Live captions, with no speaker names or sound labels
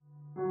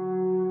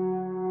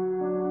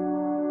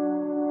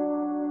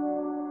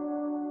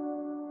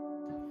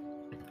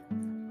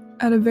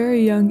At a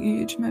very young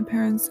age, my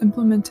parents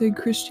implemented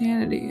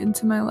Christianity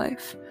into my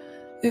life.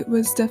 It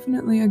was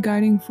definitely a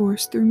guiding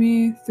force through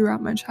me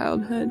throughout my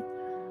childhood.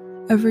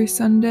 Every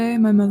Sunday,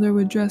 my mother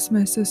would dress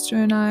my sister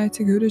and I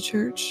to go to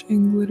church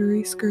in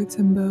glittery skirts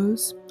and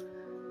bows.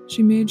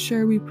 She made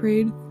sure we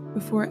prayed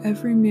before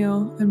every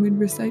meal and we'd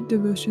recite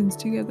devotions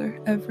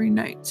together every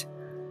night.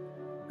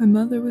 My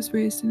mother was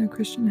raised in a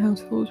Christian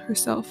household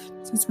herself,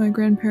 since my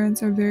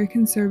grandparents are very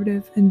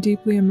conservative and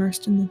deeply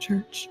immersed in the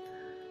church.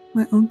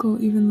 My uncle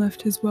even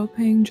left his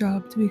well-paying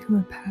job to become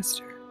a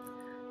pastor,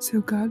 so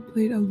God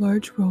played a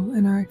large role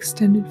in our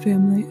extended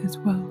family as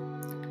well.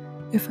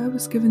 If I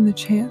was given the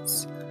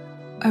chance,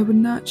 I would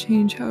not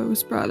change how I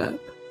was brought up.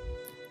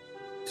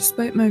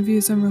 Despite my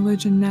views on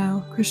religion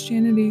now,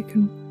 Christianity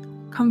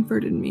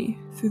comforted me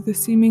through the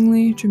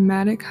seemingly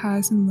dramatic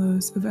highs and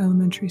lows of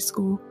elementary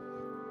school.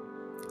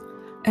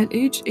 At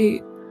age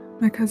 8,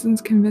 my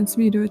cousins convinced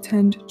me to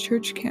attend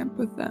church camp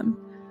with them.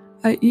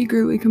 I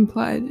eagerly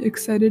complied,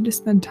 excited to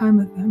spend time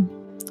with them.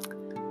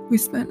 We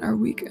spent our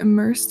week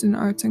immersed in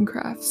arts and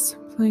crafts,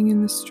 playing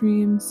in the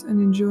streams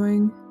and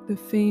enjoying the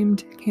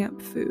famed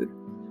camp food.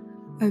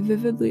 I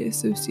vividly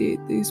associate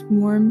these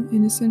warm,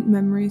 innocent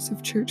memories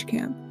of church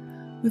camp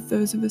with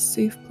those of a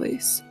safe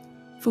place,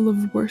 full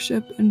of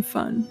worship and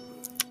fun.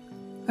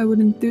 I would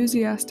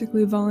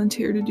enthusiastically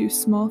volunteer to do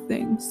small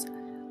things,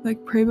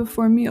 like pray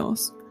before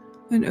meals,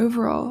 and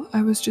overall,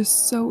 I was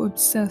just so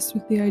obsessed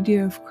with the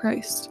idea of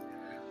Christ.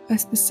 I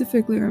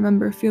specifically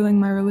remember feeling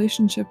my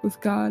relationship with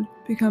God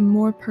become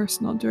more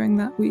personal during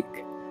that week.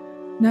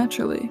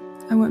 Naturally,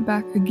 I went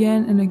back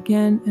again and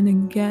again and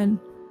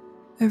again.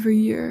 Every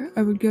year,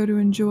 I would go to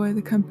enjoy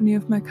the company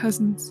of my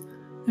cousins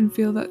and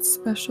feel that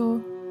special,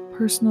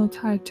 personal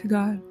tie to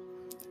God.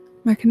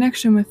 My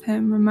connection with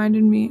Him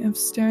reminded me of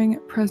staring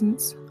at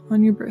presents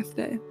on your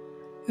birthday,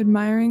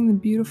 admiring the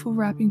beautiful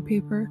wrapping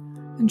paper,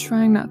 and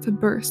trying not to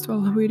burst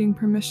while awaiting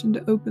permission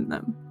to open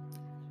them.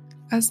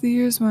 As the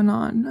years went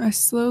on, I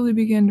slowly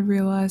began to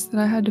realize that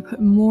I had to put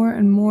more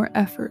and more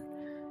effort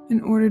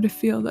in order to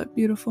feel that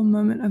beautiful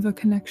moment of a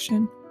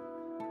connection.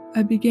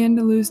 I began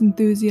to lose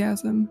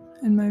enthusiasm,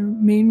 and my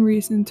main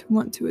reason to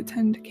want to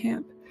attend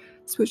camp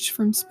switched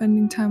from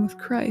spending time with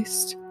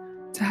Christ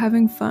to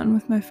having fun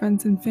with my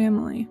friends and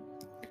family.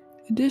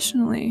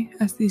 Additionally,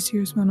 as these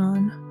years went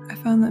on, I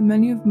found that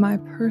many of my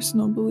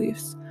personal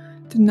beliefs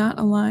did not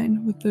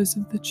align with those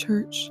of the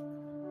church.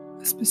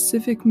 A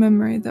specific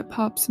memory that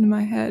pops into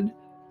my head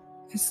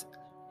is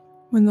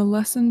when the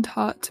lesson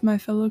taught to my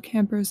fellow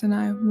campers and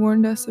I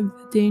warned us of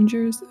the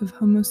dangers of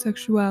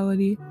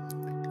homosexuality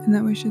and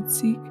that we should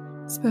seek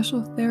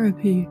special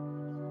therapy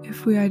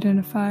if we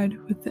identified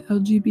with the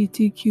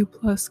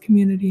LGBTQ+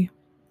 community.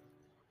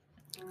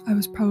 I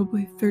was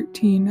probably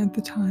 13 at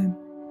the time.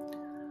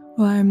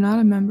 While I am not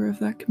a member of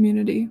that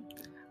community,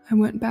 I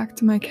went back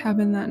to my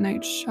cabin that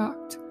night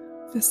shocked,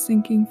 with a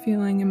sinking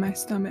feeling in my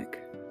stomach.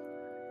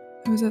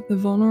 I was at the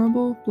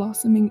vulnerable,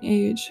 blossoming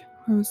age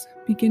where I was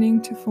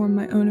beginning to form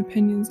my own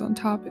opinions on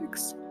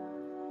topics.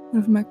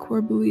 One of my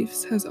core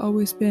beliefs has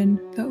always been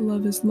that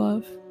love is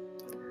love.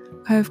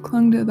 I have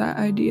clung to that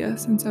idea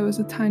since I was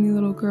a tiny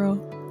little girl.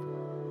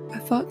 I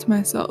thought to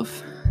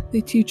myself,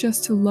 they teach us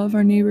to love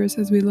our neighbors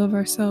as we love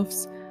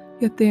ourselves,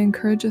 yet they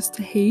encourage us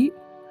to hate?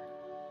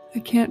 I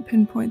can't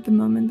pinpoint the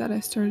moment that I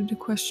started to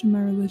question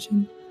my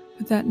religion,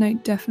 but that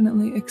night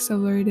definitely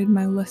accelerated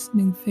my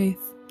lessening faith.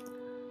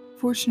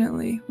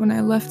 Fortunately, when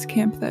I left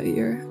camp that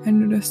year, I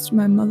noticed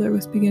my mother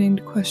was beginning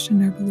to question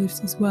her beliefs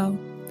as well.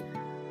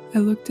 I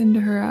looked into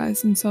her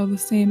eyes and saw the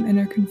same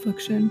inner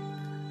confliction.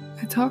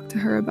 I talked to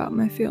her about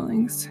my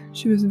feelings.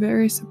 She was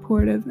very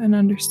supportive and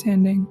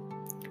understanding.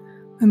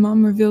 My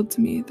mom revealed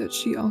to me that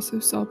she also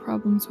saw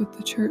problems with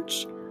the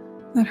church,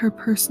 that her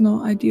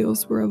personal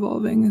ideals were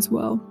evolving as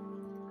well.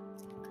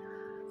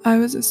 I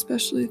was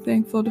especially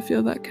thankful to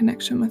feel that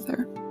connection with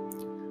her.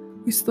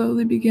 We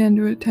slowly began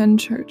to attend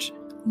church,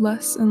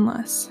 less and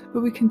less, but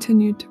we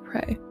continued to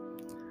pray.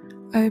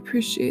 I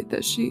appreciate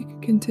that she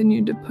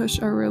continued to push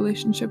our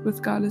relationship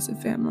with God as a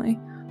family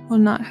while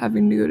not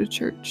having to go to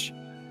church.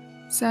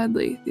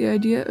 Sadly, the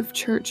idea of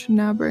church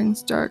now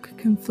brings dark,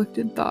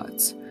 conflicted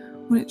thoughts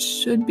when it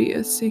should be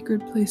a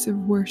sacred place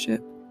of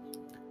worship.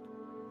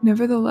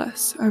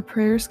 Nevertheless, our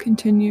prayers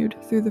continued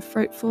through the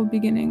frightful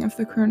beginning of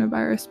the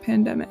coronavirus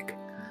pandemic.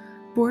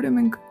 Boredom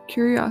and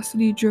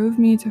curiosity drove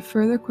me to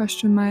further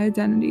question my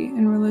identity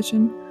and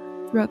religion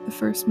throughout the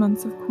first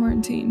months of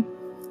quarantine.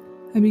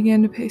 I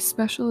began to pay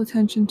special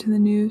attention to the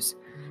news,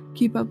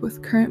 keep up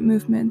with current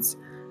movements,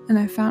 and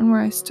I found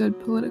where I stood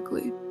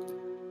politically.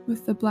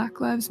 With the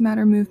Black Lives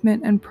Matter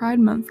movement and Pride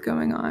Month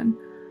going on,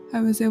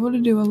 I was able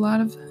to do a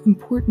lot of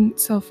important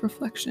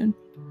self-reflection.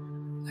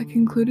 I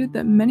concluded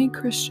that many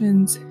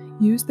Christians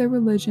use their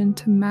religion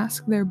to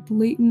mask their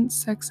blatant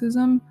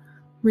sexism,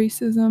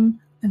 racism,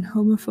 and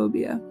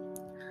homophobia.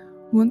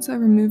 Once I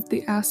removed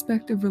the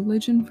aspect of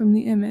religion from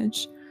the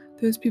image,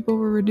 those people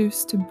were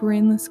reduced to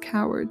brainless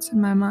cowards in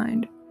my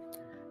mind.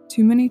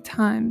 Too many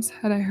times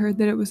had I heard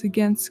that it was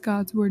against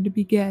God's word to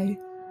be gay,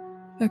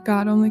 that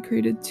God only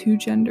created 2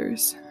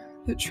 genders,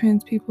 that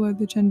trans people are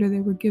the gender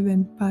they were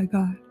given by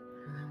God.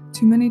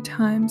 Too many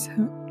times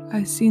have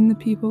I seen the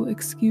people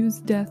excuse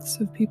deaths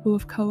of people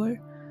of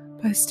color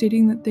by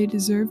stating that they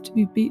deserve to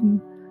be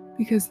beaten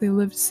because they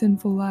lived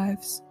sinful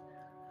lives.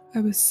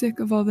 I was sick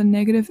of all the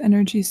negative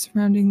energy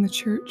surrounding the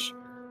church,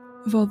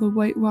 of all the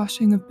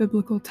whitewashing of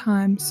biblical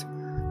times.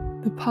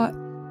 The pot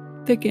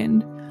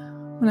thickened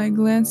when I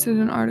glanced at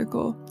an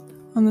article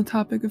on the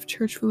topic of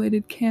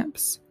church-related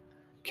camps.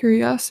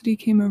 Curiosity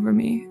came over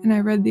me, and I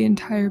read the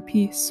entire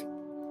piece.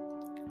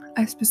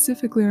 I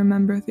specifically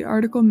remember the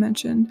article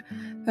mentioned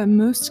that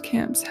most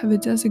camps have a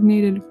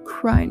designated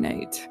cry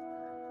night,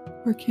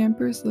 where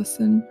campers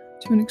listen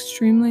to an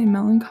extremely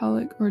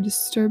melancholic or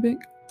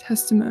disturbing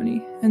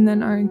testimony and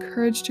then are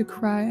encouraged to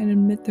cry and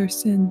admit their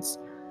sins.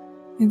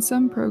 In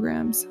some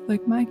programs,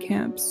 like my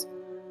camps,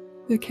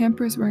 the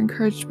campers were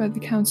encouraged by the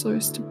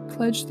counselors to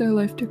pledge their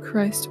life to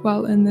Christ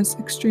while in this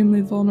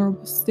extremely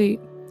vulnerable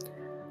state.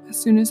 As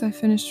soon as I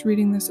finished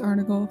reading this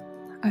article,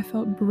 I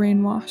felt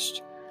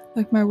brainwashed,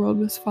 like my world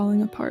was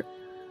falling apart.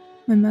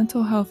 My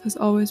mental health has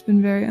always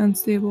been very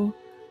unstable,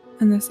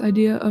 and this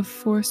idea of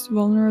forced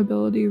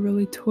vulnerability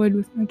really toyed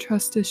with my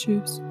trust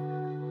issues.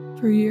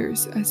 For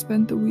years, I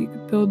spent the week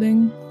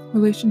building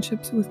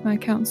relationships with my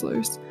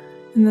counselors,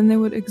 and then they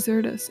would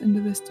exert us into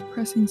this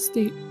depressing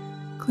state,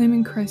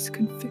 claiming Christ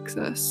could fix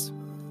us.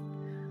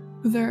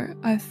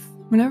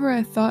 Whenever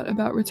I thought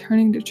about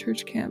returning to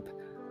church camp,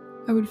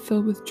 I would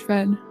fill with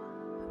dread.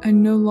 I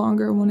no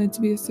longer wanted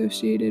to be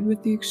associated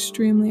with the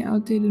extremely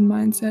outdated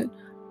mindset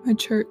of my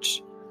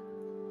church.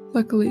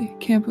 Luckily,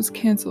 camp was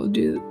canceled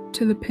due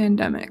to the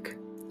pandemic.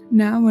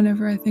 Now,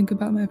 whenever I think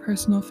about my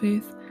personal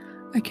faith,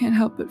 I can't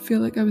help but feel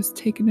like I was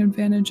taken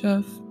advantage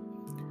of.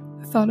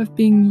 The thought of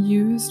being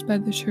used by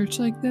the church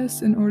like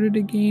this in order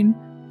to gain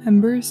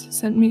members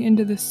sent me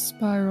into this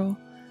spiral,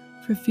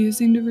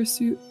 refusing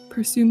to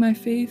pursue my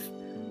faith,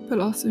 but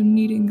also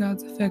needing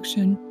God's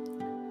affection.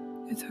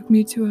 It took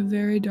me to a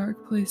very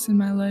dark place in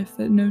my life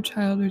that no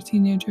child or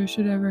teenager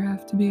should ever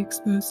have to be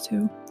exposed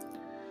to.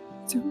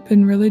 It's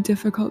been really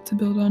difficult to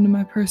build onto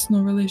my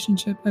personal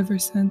relationship ever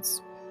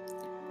since.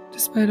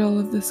 Despite all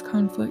of this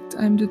conflict,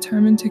 I am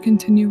determined to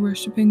continue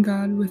worshiping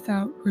God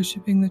without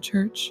worshiping the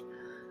church.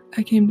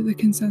 I came to the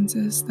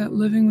consensus that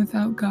living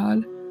without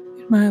God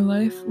in my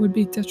life would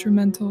be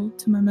detrimental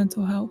to my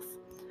mental health.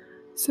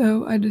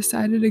 So I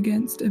decided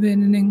against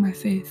abandoning my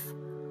faith.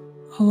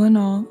 All in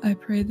all, I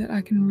pray that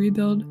I can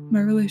rebuild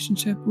my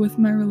relationship with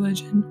my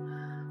religion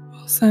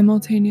while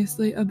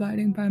simultaneously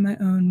abiding by my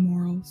own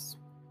morals.